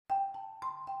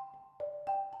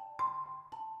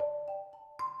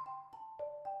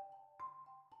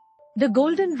The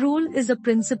Golden Rule is a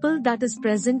principle that is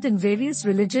present in various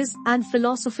religious and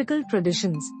philosophical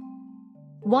traditions.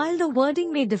 While the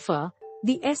wording may differ,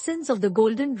 the essence of the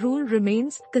Golden Rule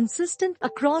remains consistent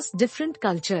across different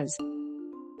cultures.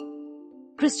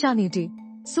 Christianity.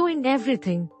 So in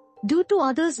everything, do to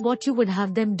others what you would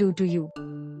have them do to you.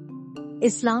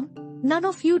 Islam. None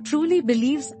of you truly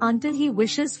believes until he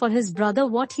wishes for his brother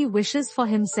what he wishes for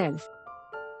himself.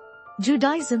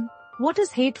 Judaism. What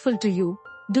is hateful to you,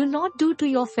 do not do to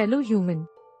your fellow human.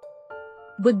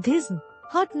 Buddhism.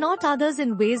 Hurt not others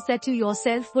in ways that you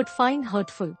yourself would find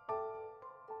hurtful.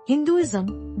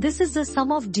 Hinduism. This is the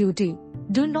sum of duty.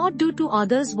 Do not do to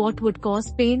others what would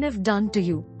cause pain if done to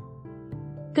you.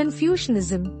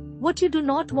 Confucianism. What you do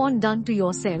not want done to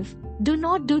yourself, do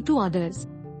not do to others.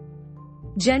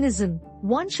 Jainism.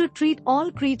 One should treat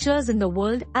all creatures in the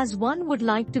world as one would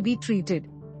like to be treated.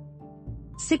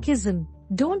 Sikhism.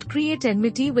 Don't create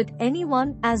enmity with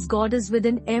anyone as God is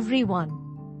within everyone.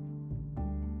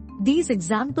 These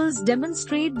examples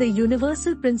demonstrate the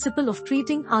universal principle of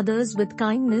treating others with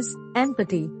kindness,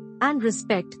 empathy, and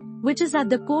respect, which is at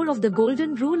the core of the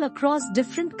Golden Rule across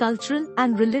different cultural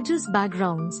and religious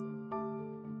backgrounds.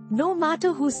 No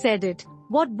matter who said it,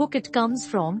 what book it comes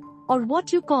from, or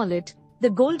what you call it, the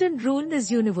Golden Rule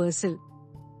is universal.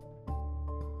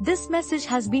 This message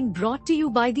has been brought to you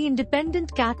by the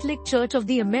Independent Catholic Church of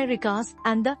the Americas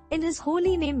and the In His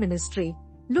Holy Name Ministry.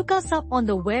 Look us up on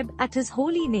the web at His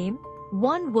Holy Name,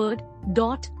 one word,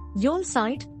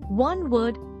 .yolsite,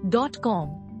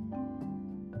 oneword.com.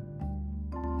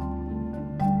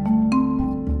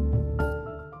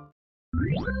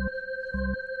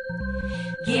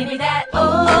 Give me that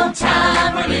old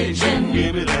time religion.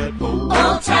 Give me that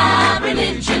old time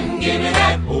religion. Give me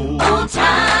that old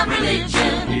time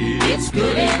religion. It's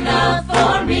good enough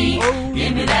for me.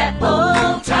 Give me that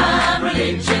old time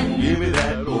religion. Give me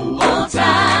that old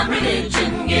time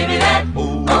religion. Give me that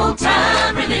old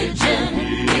time religion.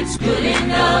 It's good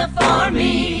enough for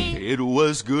me. It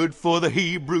was good for the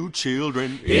Hebrew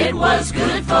children. It was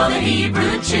good for the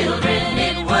Hebrew children.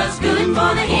 It was good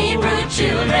for the Hebrew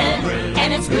children.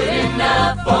 And it's good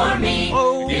enough for me.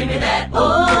 Give me that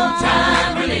old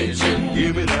time religion.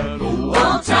 Give me that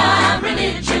Old time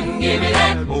religion. Give me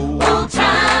that old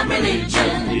time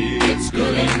religion. It's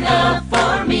good enough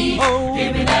for me.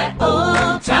 Give me that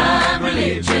old time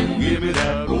religion. Give me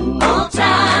that Old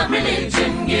time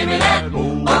religion. Give me that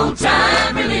old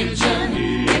time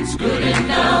religion. It's good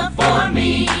enough for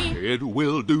me. It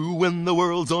will do when the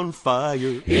world's on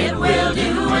fire. It will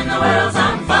do when the world's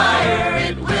on fire.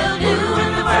 It will do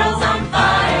when the world's on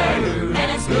fire.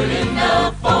 And it's good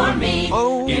enough for me.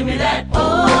 Give me that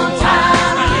old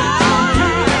time religion.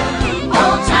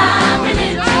 Old time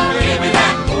religion. Give me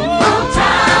that old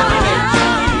time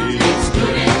religion. It's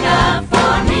good enough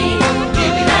for me.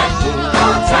 Give me that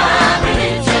old time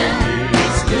religion.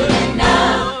 It's good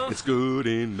enough. It's good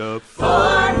enough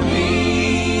For me.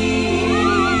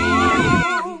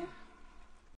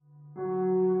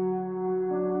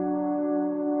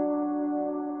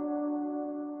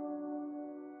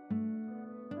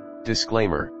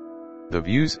 Disclaimer. The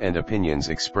views and opinions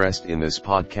expressed in this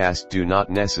podcast do not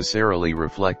necessarily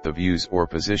reflect the views or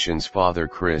positions Father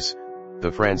Chris,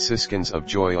 the Franciscans of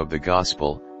Joy of the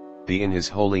Gospel, the In His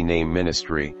Holy Name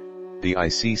Ministry, the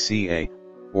ICCA,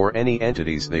 or any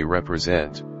entities they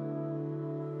represent.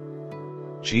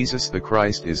 Jesus the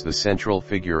Christ is the central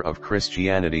figure of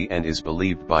Christianity and is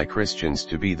believed by Christians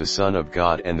to be the Son of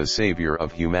God and the Savior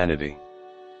of humanity.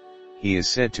 He is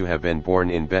said to have been born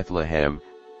in Bethlehem,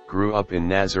 grew up in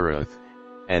Nazareth,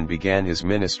 and began his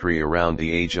ministry around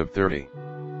the age of 30.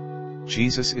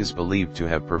 Jesus is believed to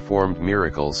have performed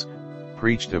miracles,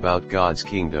 preached about God's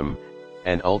kingdom,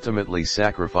 and ultimately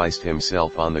sacrificed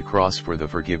himself on the cross for the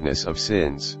forgiveness of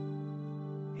sins.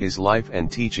 His life and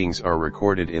teachings are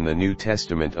recorded in the New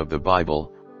Testament of the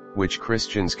Bible, which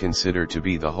Christians consider to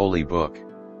be the Holy Book.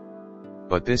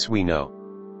 But this we know.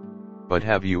 But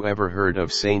have you ever heard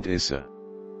of Saint Issa?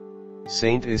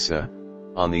 Saint Issa,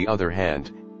 on the other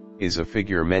hand, is a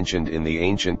figure mentioned in the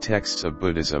ancient texts of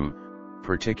Buddhism,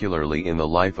 particularly in the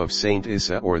life of Saint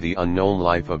Issa or the unknown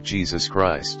life of Jesus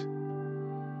Christ.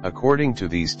 According to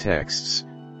these texts,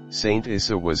 Saint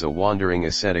Issa was a wandering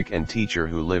ascetic and teacher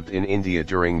who lived in India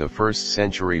during the 1st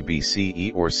century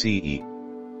BCE or CE.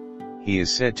 He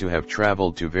is said to have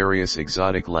traveled to various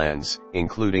exotic lands,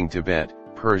 including Tibet,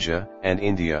 Persia, and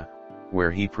India,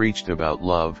 where he preached about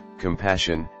love,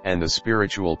 compassion, and the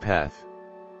spiritual path.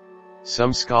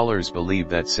 Some scholars believe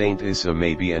that Saint Issa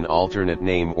may be an alternate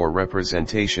name or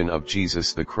representation of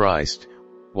Jesus the Christ,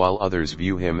 while others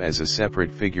view him as a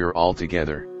separate figure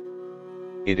altogether.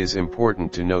 It is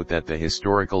important to note that the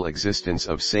historical existence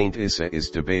of Saint Issa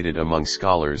is debated among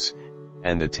scholars,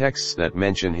 and the texts that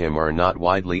mention him are not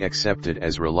widely accepted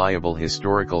as reliable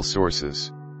historical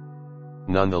sources.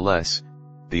 Nonetheless,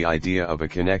 the idea of a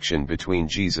connection between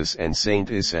Jesus and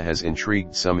Saint Issa has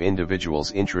intrigued some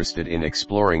individuals interested in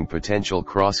exploring potential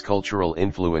cross-cultural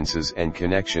influences and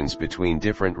connections between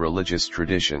different religious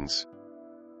traditions.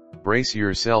 Brace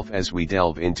yourself as we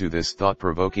delve into this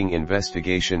thought-provoking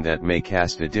investigation that may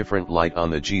cast a different light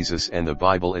on the Jesus and the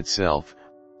Bible itself,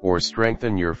 or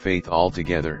strengthen your faith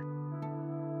altogether.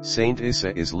 Saint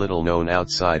Issa is little known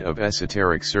outside of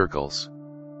esoteric circles.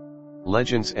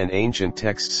 Legends and ancient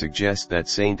texts suggest that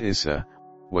Saint Issa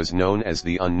was known as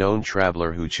the unknown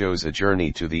traveler who chose a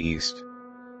journey to the east.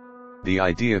 The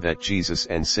idea that Jesus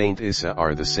and Saint Issa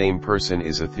are the same person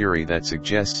is a theory that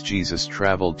suggests Jesus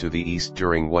traveled to the east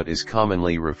during what is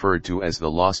commonly referred to as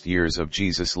the lost years of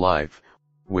Jesus' life,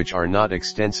 which are not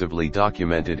extensively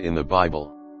documented in the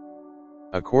Bible.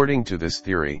 According to this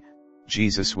theory,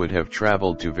 Jesus would have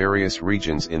traveled to various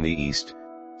regions in the east,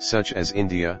 such as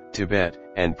India, Tibet,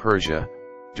 and Persia,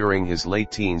 during his late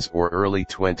teens or early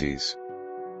 20s.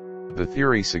 The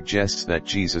theory suggests that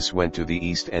Jesus went to the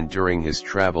east and during his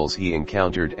travels he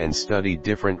encountered and studied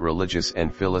different religious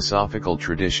and philosophical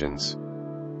traditions.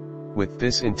 With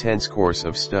this intense course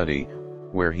of study,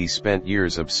 where he spent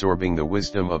years absorbing the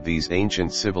wisdom of these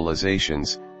ancient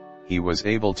civilizations, he was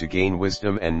able to gain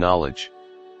wisdom and knowledge.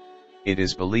 It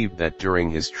is believed that during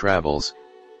his travels,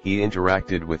 he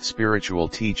interacted with spiritual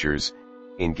teachers,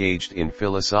 engaged in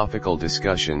philosophical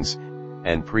discussions,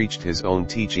 and preached his own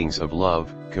teachings of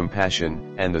love,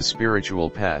 compassion, and the spiritual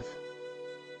path.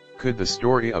 Could the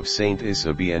story of Saint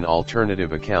Issa be an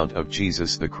alternative account of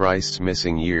Jesus the Christ's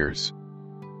missing years?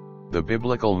 The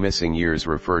biblical missing years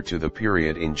refer to the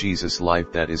period in Jesus'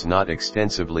 life that is not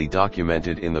extensively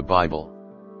documented in the Bible.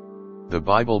 The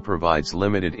Bible provides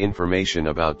limited information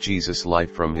about Jesus'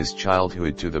 life from his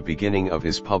childhood to the beginning of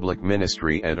his public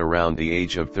ministry at around the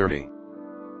age of 30.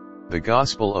 The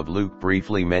Gospel of Luke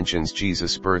briefly mentions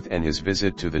Jesus' birth and his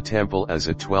visit to the temple as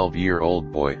a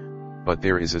 12-year-old boy, but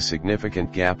there is a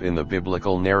significant gap in the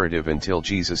biblical narrative until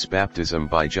Jesus' baptism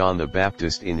by John the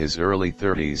Baptist in his early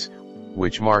 30s,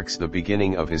 which marks the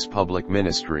beginning of his public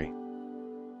ministry.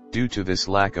 Due to this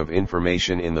lack of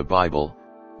information in the Bible,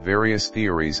 various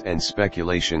theories and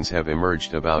speculations have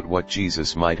emerged about what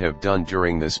Jesus might have done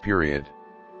during this period.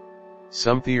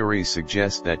 Some theories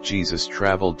suggest that Jesus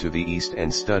traveled to the east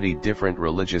and studied different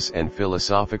religious and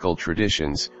philosophical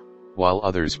traditions, while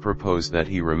others propose that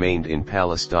he remained in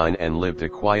Palestine and lived a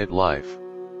quiet life.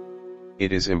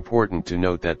 It is important to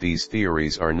note that these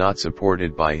theories are not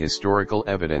supported by historical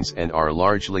evidence and are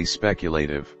largely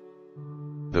speculative.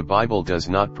 The Bible does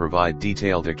not provide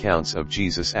detailed accounts of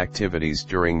Jesus' activities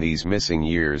during these missing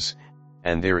years,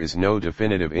 and there is no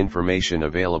definitive information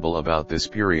available about this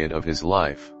period of his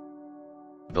life.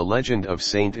 The legend of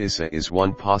Saint Issa is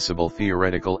one possible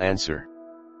theoretical answer.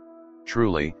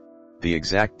 Truly, the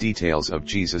exact details of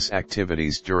Jesus'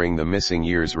 activities during the missing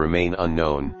years remain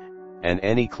unknown, and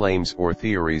any claims or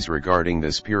theories regarding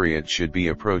this period should be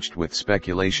approached with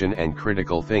speculation and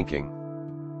critical thinking.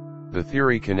 The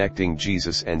theory connecting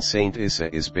Jesus and Saint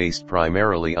Issa is based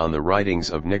primarily on the writings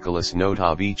of Nicholas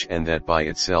Notovich, and that by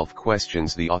itself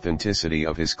questions the authenticity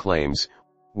of his claims,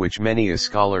 which many a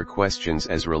scholar questions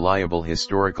as reliable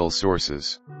historical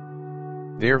sources.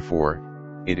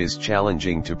 Therefore, it is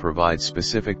challenging to provide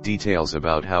specific details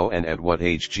about how and at what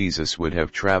age Jesus would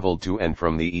have traveled to and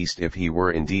from the east if he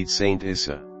were indeed Saint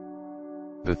Issa.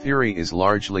 The theory is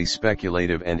largely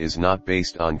speculative and is not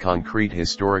based on concrete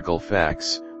historical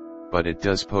facts, but it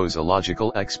does pose a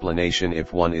logical explanation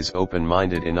if one is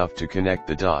open-minded enough to connect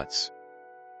the dots.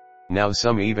 Now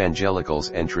some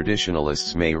evangelicals and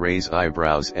traditionalists may raise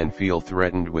eyebrows and feel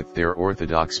threatened with their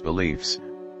orthodox beliefs,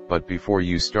 but before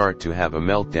you start to have a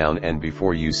meltdown and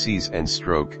before you seize and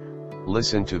stroke,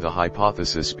 listen to the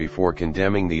hypothesis before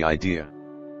condemning the idea.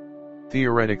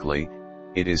 Theoretically,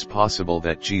 it is possible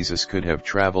that Jesus could have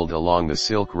traveled along the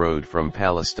Silk Road from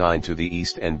Palestine to the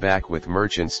east and back with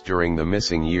merchants during the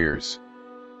missing years.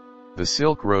 The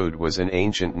Silk Road was an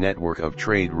ancient network of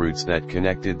trade routes that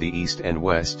connected the east and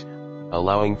west,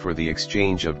 allowing for the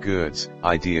exchange of goods,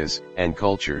 ideas, and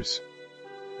cultures.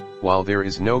 While there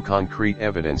is no concrete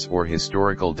evidence or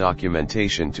historical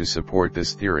documentation to support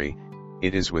this theory,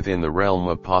 it is within the realm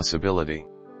of possibility.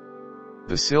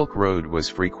 The Silk Road was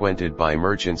frequented by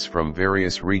merchants from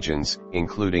various regions,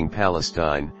 including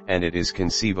Palestine, and it is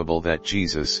conceivable that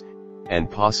Jesus,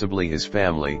 and possibly his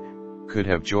family, could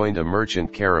have joined a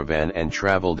merchant caravan and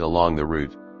traveled along the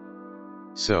route.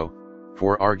 So,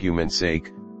 for argument's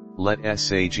sake, let us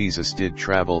say Jesus did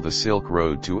travel the Silk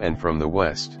Road to and from the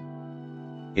West.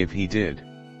 If he did,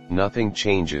 nothing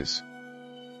changes.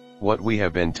 What we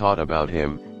have been taught about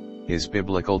him, his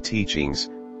biblical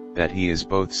teachings, that he is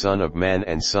both Son of Man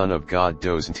and Son of God,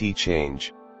 doesn't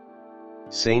change.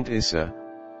 Saint Issa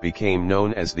became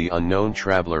known as the unknown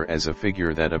traveler as a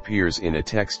figure that appears in a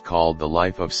text called The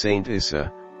Life of Saint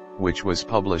Issa, which was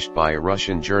published by a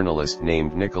Russian journalist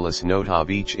named Nicholas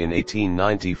Notovich in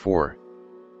 1894.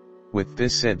 With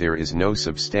this said, there is no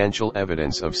substantial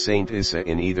evidence of Saint Issa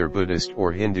in either Buddhist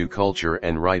or Hindu culture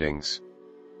and writings.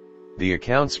 The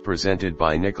accounts presented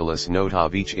by Nicholas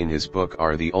Notovich in his book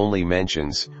are the only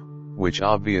mentions, which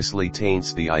obviously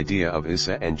taints the idea of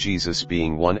Issa and Jesus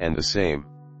being one and the same.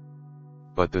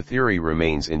 But the theory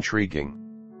remains intriguing.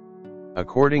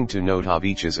 According to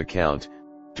Notovich's account,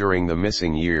 during the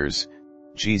missing years,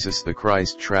 Jesus the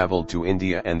Christ traveled to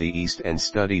India and the East and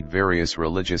studied various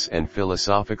religious and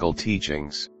philosophical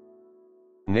teachings.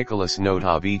 Nicholas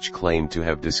Notovich claimed to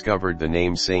have discovered the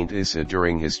name Saint Issa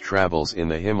during his travels in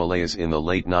the Himalayas in the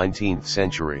late 19th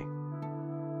century.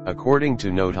 According to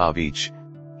Notovich,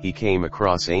 he came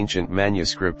across ancient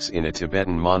manuscripts in a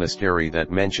Tibetan monastery that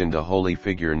mentioned a holy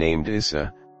figure named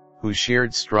Issa, who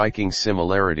shared striking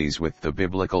similarities with the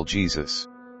biblical Jesus.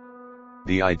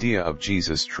 The idea of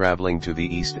Jesus traveling to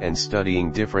the East and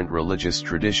studying different religious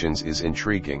traditions is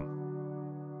intriguing.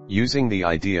 Using the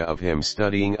idea of him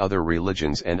studying other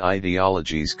religions and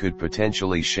ideologies could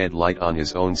potentially shed light on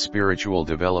his own spiritual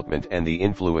development and the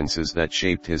influences that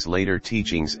shaped his later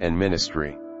teachings and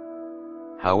ministry.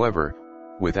 However,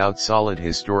 without solid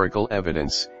historical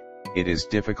evidence, it is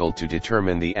difficult to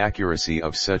determine the accuracy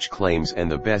of such claims,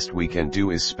 and the best we can do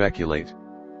is speculate.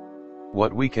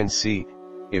 What we can see,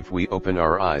 if we open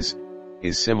our eyes,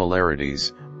 is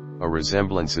similarities,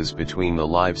 resemblances between the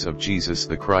lives of Jesus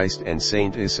the Christ and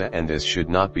Saint Issa, and this should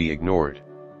not be ignored.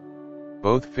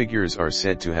 Both figures are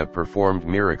said to have performed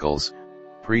miracles,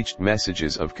 preached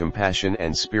messages of compassion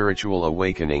and spiritual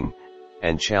awakening,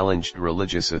 and challenged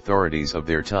religious authorities of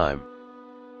their time.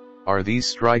 Are these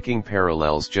striking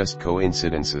parallels just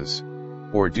coincidences,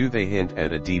 or do they hint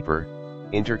at a deeper,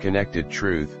 interconnected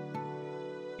truth?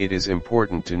 It is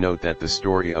important to note that the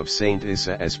story of Saint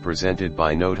Issa as presented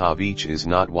by Notovich is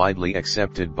not widely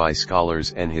accepted by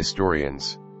scholars and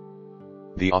historians.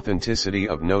 The authenticity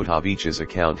of Notovich's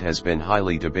account has been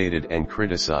highly debated and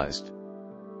criticized.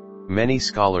 Many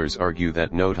scholars argue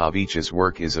that Notovich's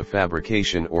work is a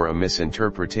fabrication or a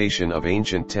misinterpretation of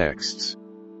ancient texts,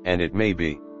 and it may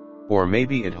be, or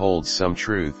maybe it holds some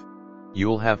truth.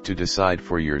 You'll have to decide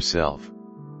for yourself.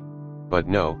 But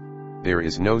no, there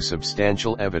is no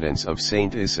substantial evidence of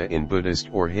Saint Issa in Buddhist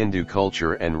or Hindu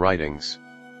culture and writings.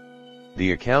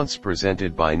 The accounts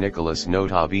presented by Nicholas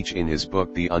Notovich in his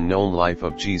book The Unknown Life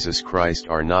of Jesus Christ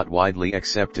are not widely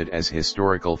accepted as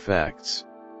historical facts.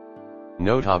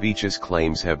 Notovich's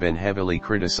claims have been heavily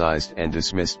criticized and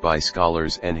dismissed by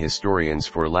scholars and historians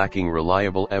for lacking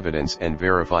reliable evidence and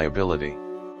verifiability.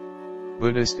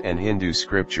 Buddhist and Hindu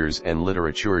scriptures and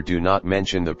literature do not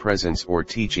mention the presence or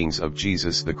teachings of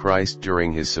Jesus the Christ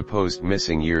during his supposed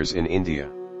missing years in India.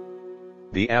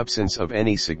 The absence of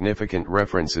any significant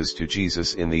references to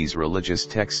Jesus in these religious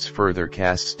texts further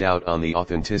casts doubt on the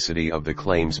authenticity of the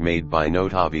claims made by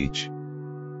Notovich.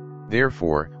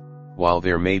 Therefore, while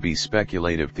there may be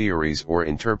speculative theories or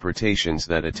interpretations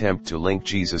that attempt to link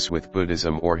Jesus with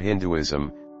Buddhism or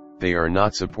Hinduism, they are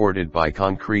not supported by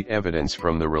concrete evidence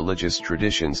from the religious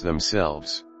traditions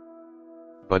themselves.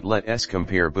 But let us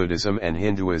compare Buddhism and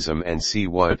Hinduism and see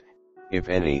what, if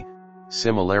any,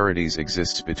 similarities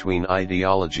exist between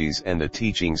ideologies and the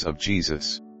teachings of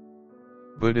Jesus.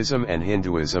 Buddhism and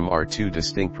Hinduism are two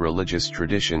distinct religious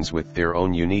traditions with their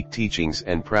own unique teachings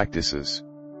and practices.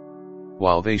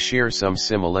 While they share some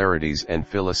similarities and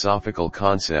philosophical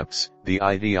concepts, the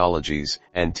ideologies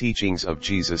and teachings of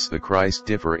Jesus the Christ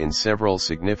differ in several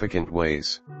significant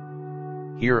ways.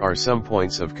 Here are some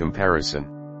points of comparison.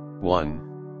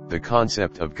 1. The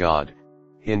concept of God.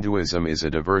 Hinduism is a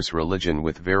diverse religion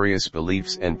with various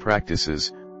beliefs and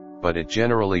practices, but it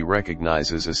generally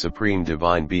recognizes a supreme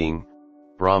divine being,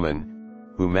 Brahman,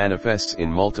 who manifests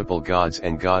in multiple gods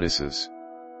and goddesses.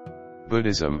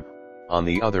 Buddhism, on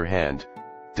the other hand,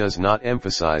 does not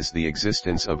emphasize the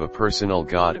existence of a personal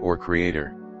god or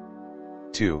creator.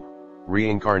 2.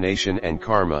 Reincarnation and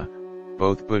karma.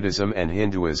 Both Buddhism and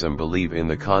Hinduism believe in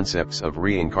the concepts of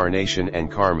reincarnation and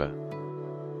karma.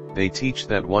 They teach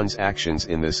that one's actions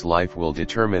in this life will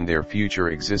determine their future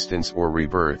existence or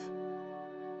rebirth.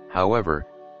 However,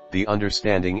 the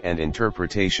understanding and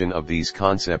interpretation of these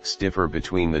concepts differ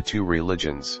between the two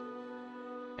religions.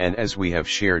 and as we have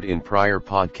shared in prior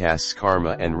podcasts,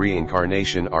 karma and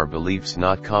reincarnation are beliefs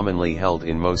not commonly held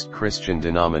in most Christian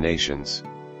denominations.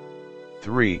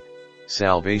 3.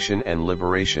 Salvation and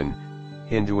liberation.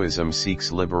 Hinduism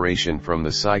seeks liberation from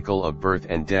the cycle of birth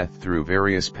and death through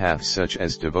various paths such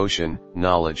as devotion,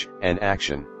 knowledge, and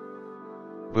action.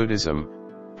 Buddhism,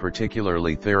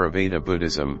 particularly Theravada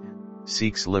Buddhism,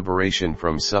 seeks liberation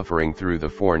from suffering through the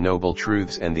Four Noble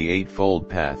Truths and the Eightfold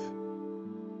Path.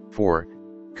 4.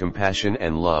 Compassion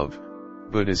and love.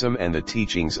 Buddhism and the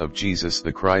teachings of Jesus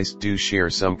the Christ do share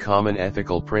some common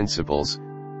ethical principles,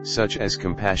 such as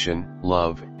compassion,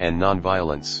 love, and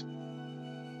nonviolence.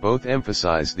 Both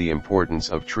emphasize the importance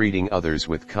of treating others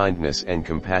with kindness and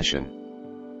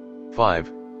compassion.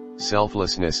 5.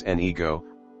 Selflessness and ego.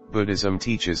 Buddhism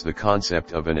teaches the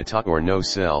concept of anatta or no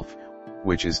self,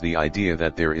 which is the idea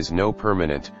that there is no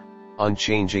permanent,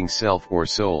 unchanging self or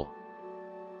soul.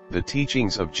 The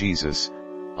teachings of Jesus,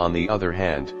 on the other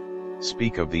hand,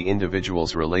 speak of the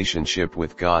individual's relationship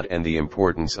with God and the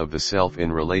importance of the self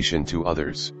in relation to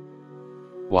others.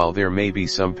 While there may be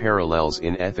some parallels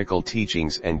in ethical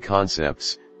teachings and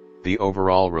concepts, the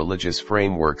overall religious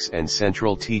frameworks and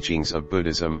central teachings of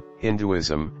Buddhism,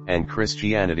 Hinduism, and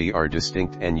Christianity are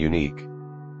distinct and unique.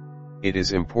 It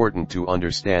is important to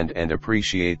understand and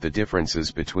appreciate the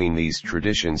differences between these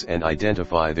traditions and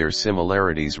identify their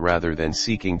similarities rather than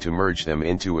seeking to merge them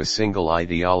into a single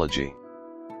ideology.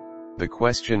 The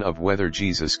question of whether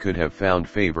Jesus could have found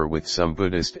favor with some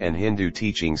Buddhist and Hindu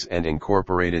teachings and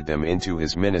incorporated them into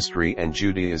his ministry and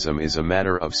Judaism is a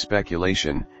matter of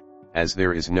speculation, as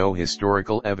there is no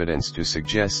historical evidence to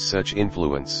suggest such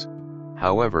influence.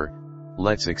 However,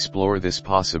 let's explore this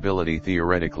possibility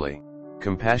theoretically.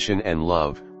 Compassion and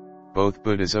love. Both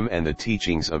Buddhism and the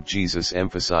teachings of Jesus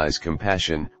emphasize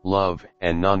compassion, love,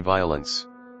 and nonviolence.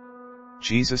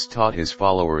 Jesus taught his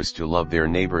followers to love their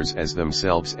neighbors as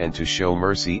themselves and to show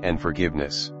mercy and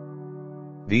forgiveness.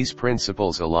 These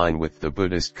principles align with the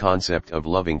Buddhist concept of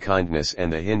loving kindness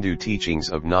and the Hindu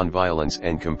teachings of nonviolence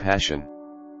and compassion.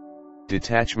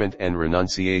 Detachment and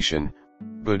renunciation.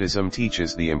 Buddhism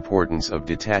teaches the importance of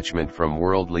detachment from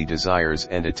worldly desires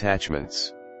and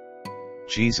attachments.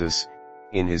 Jesus,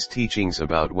 in his teachings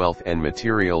about wealth and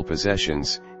material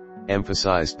possessions,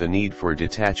 emphasized the need for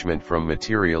detachment from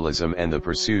materialism and the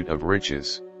pursuit of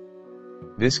riches.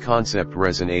 This concept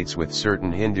resonates with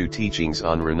certain Hindu teachings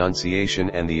on renunciation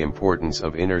and the importance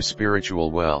of inner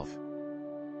spiritual wealth.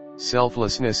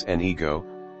 Selflessness and ego.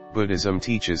 Buddhism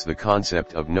teaches the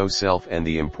concept of no self and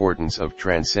the importance of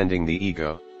transcending the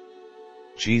ego.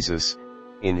 Jesus,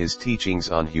 in his teachings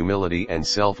on humility and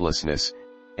selflessness,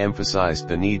 emphasized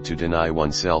the need to deny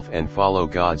oneself and follow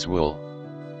God's will.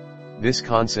 This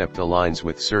concept aligns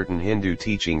with certain Hindu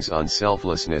teachings on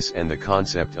selflessness and the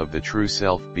concept of the true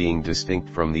self being distinct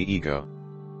from the ego.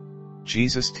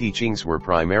 Jesus' teachings were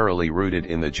primarily rooted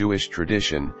in the Jewish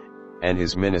tradition, and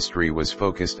his ministry was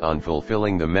focused on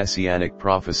fulfilling the messianic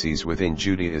prophecies within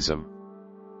Judaism.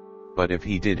 But if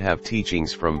he did have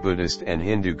teachings from Buddhist and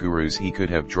Hindu gurus, he could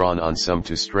have drawn on some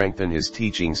to strengthen his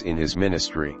teachings in his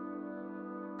ministry.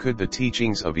 Could the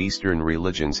teachings of Eastern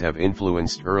religions have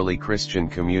influenced early Christian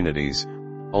communities,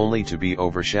 only to be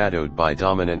overshadowed by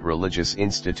dominant religious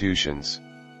institutions?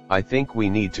 I think we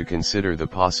need to consider the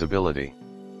possibility.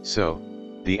 So,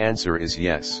 the answer is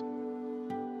yes.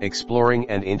 Exploring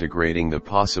and integrating the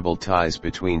possible ties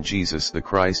between Jesus the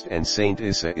Christ and Saint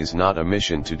Issa is not a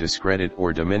mission to discredit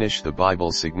or diminish the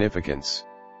Bible's significance,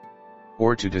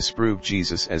 or to disprove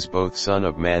Jesus as both Son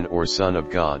of Man or Son of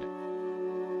God.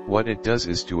 What it does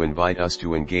is to invite us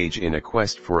to engage in a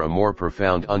quest for a more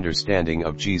profound understanding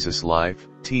of Jesus' life,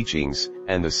 teachings,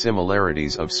 and the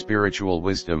similarities of spiritual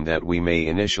wisdom that we may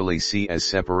initially see as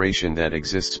separation that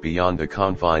exists beyond the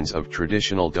confines of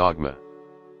traditional dogma.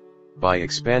 By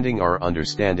expanding our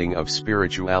understanding of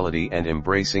spirituality and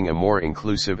embracing a more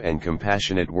inclusive and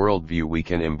compassionate worldview, we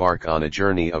can embark on a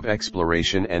journey of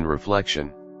exploration and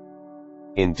reflection.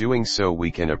 In doing so,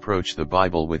 we can approach the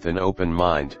Bible with an open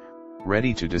mind,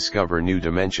 ready to discover new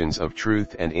dimensions of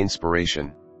truth and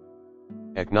inspiration.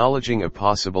 Acknowledging a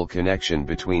possible connection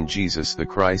between Jesus the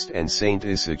Christ and Saint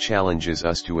Issa challenges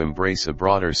us to embrace a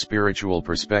broader spiritual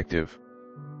perspective.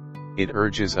 It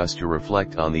urges us to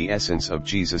reflect on the essence of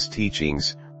Jesus'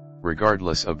 teachings,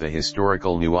 regardless of the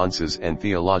historical nuances and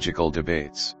theological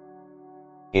debates.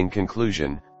 In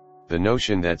conclusion, the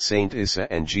notion that Saint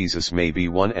Issa and Jesus may be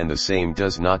one and the same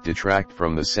does not detract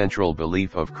from the central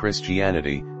belief of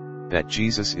Christianity, that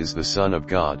Jesus is the Son of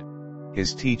God.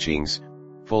 His teachings,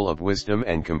 full of wisdom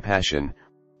and compassion,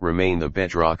 remain the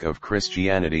bedrock of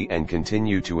Christianity and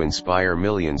continue to inspire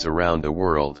millions around the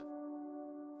world.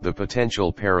 The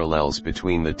potential parallels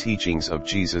between the teachings of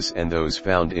Jesus and those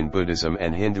found in Buddhism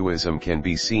and Hinduism can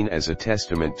be seen as a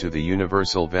testament to the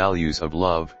universal values of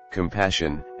love,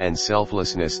 compassion, and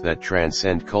selflessness that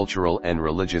transcend cultural and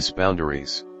religious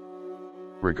boundaries.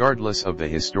 Regardless of the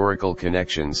historical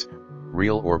connections,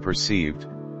 real or perceived,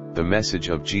 the message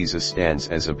of Jesus stands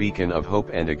as a beacon of hope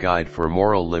and a guide for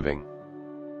moral living.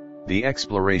 The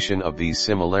exploration of these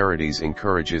similarities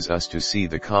encourages us to see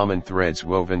the common threads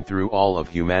woven through all of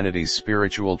humanity's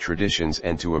spiritual traditions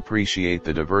and to appreciate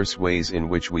the diverse ways in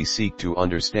which we seek to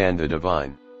understand the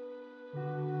divine.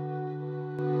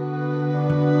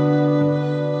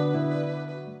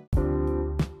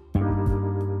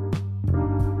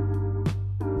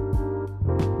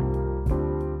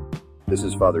 This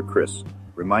is Father Chris,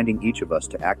 reminding each of us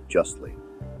to act justly,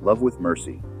 love with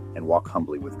mercy, and walk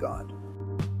humbly with God.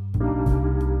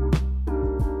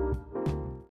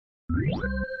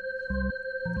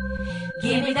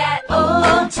 Give me that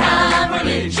old-time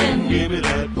religion. Give me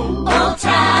that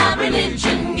Old-time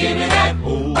religion. Give me that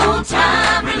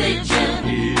old-time religion.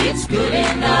 It's good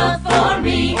enough for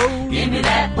me. Give me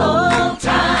that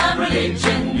old-time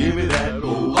religion. Give me that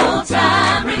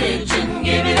Old-time religion.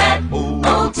 Give me that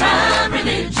old-time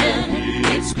religion.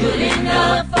 It's good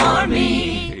enough for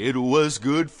me. It was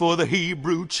good for the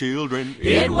Hebrew children.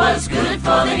 It was good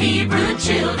for the Hebrew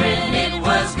children. It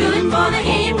was good for the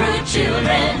Hebrew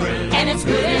children. And it's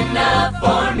good enough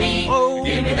for me.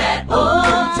 Give me that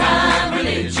old-time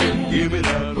religion. Give me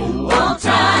that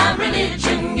Old-time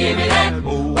religion. Give me that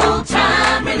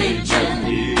old-time religion.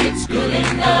 It's good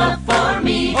enough for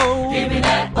me. Give me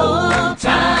that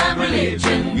old-time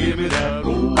religion. Give me that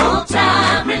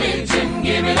Old-time religion.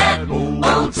 Give me that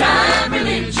old-time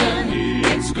religion.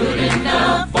 It's good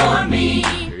enough for me.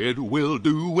 It will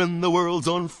do when the world's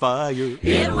on fire.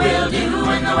 It will do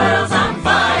when the world's on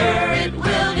fire. It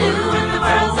will do when the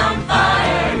world's on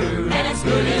fire. And it's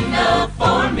good enough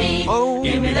for me.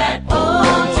 Give me that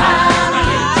old-time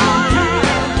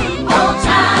religion.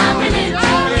 Old-time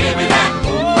religion. Give me that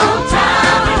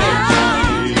old-time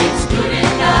religion. It's good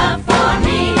enough for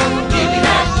me. Give me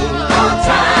that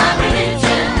old-time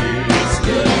religion. It's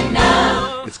good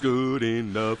enough. It's good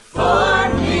enough For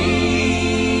me.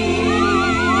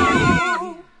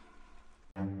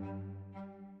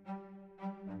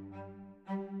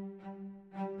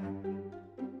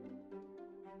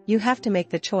 You have to make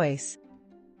the choice.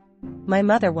 My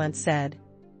mother once said,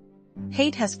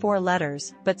 hate has 4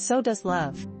 letters, but so does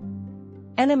love.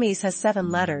 Enemies has 7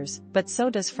 letters, but so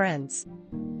does friends.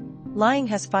 Lying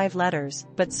has 5 letters,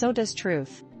 but so does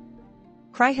truth.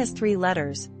 Cry has 3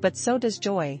 letters, but so does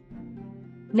joy.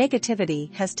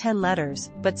 Negativity has 10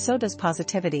 letters, but so does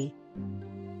positivity.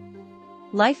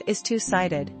 Life is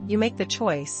two-sided, you make the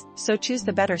choice, so choose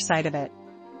the better side of it.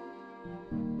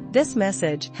 This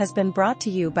message has been brought to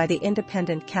you by the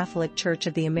Independent Catholic Church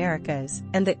of the Americas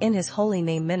and the In His Holy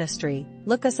Name Ministry.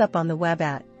 Look us up on the web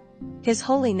at His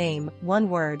Holy Name, one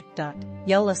word,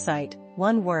 yolasite,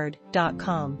 one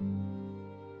word.com.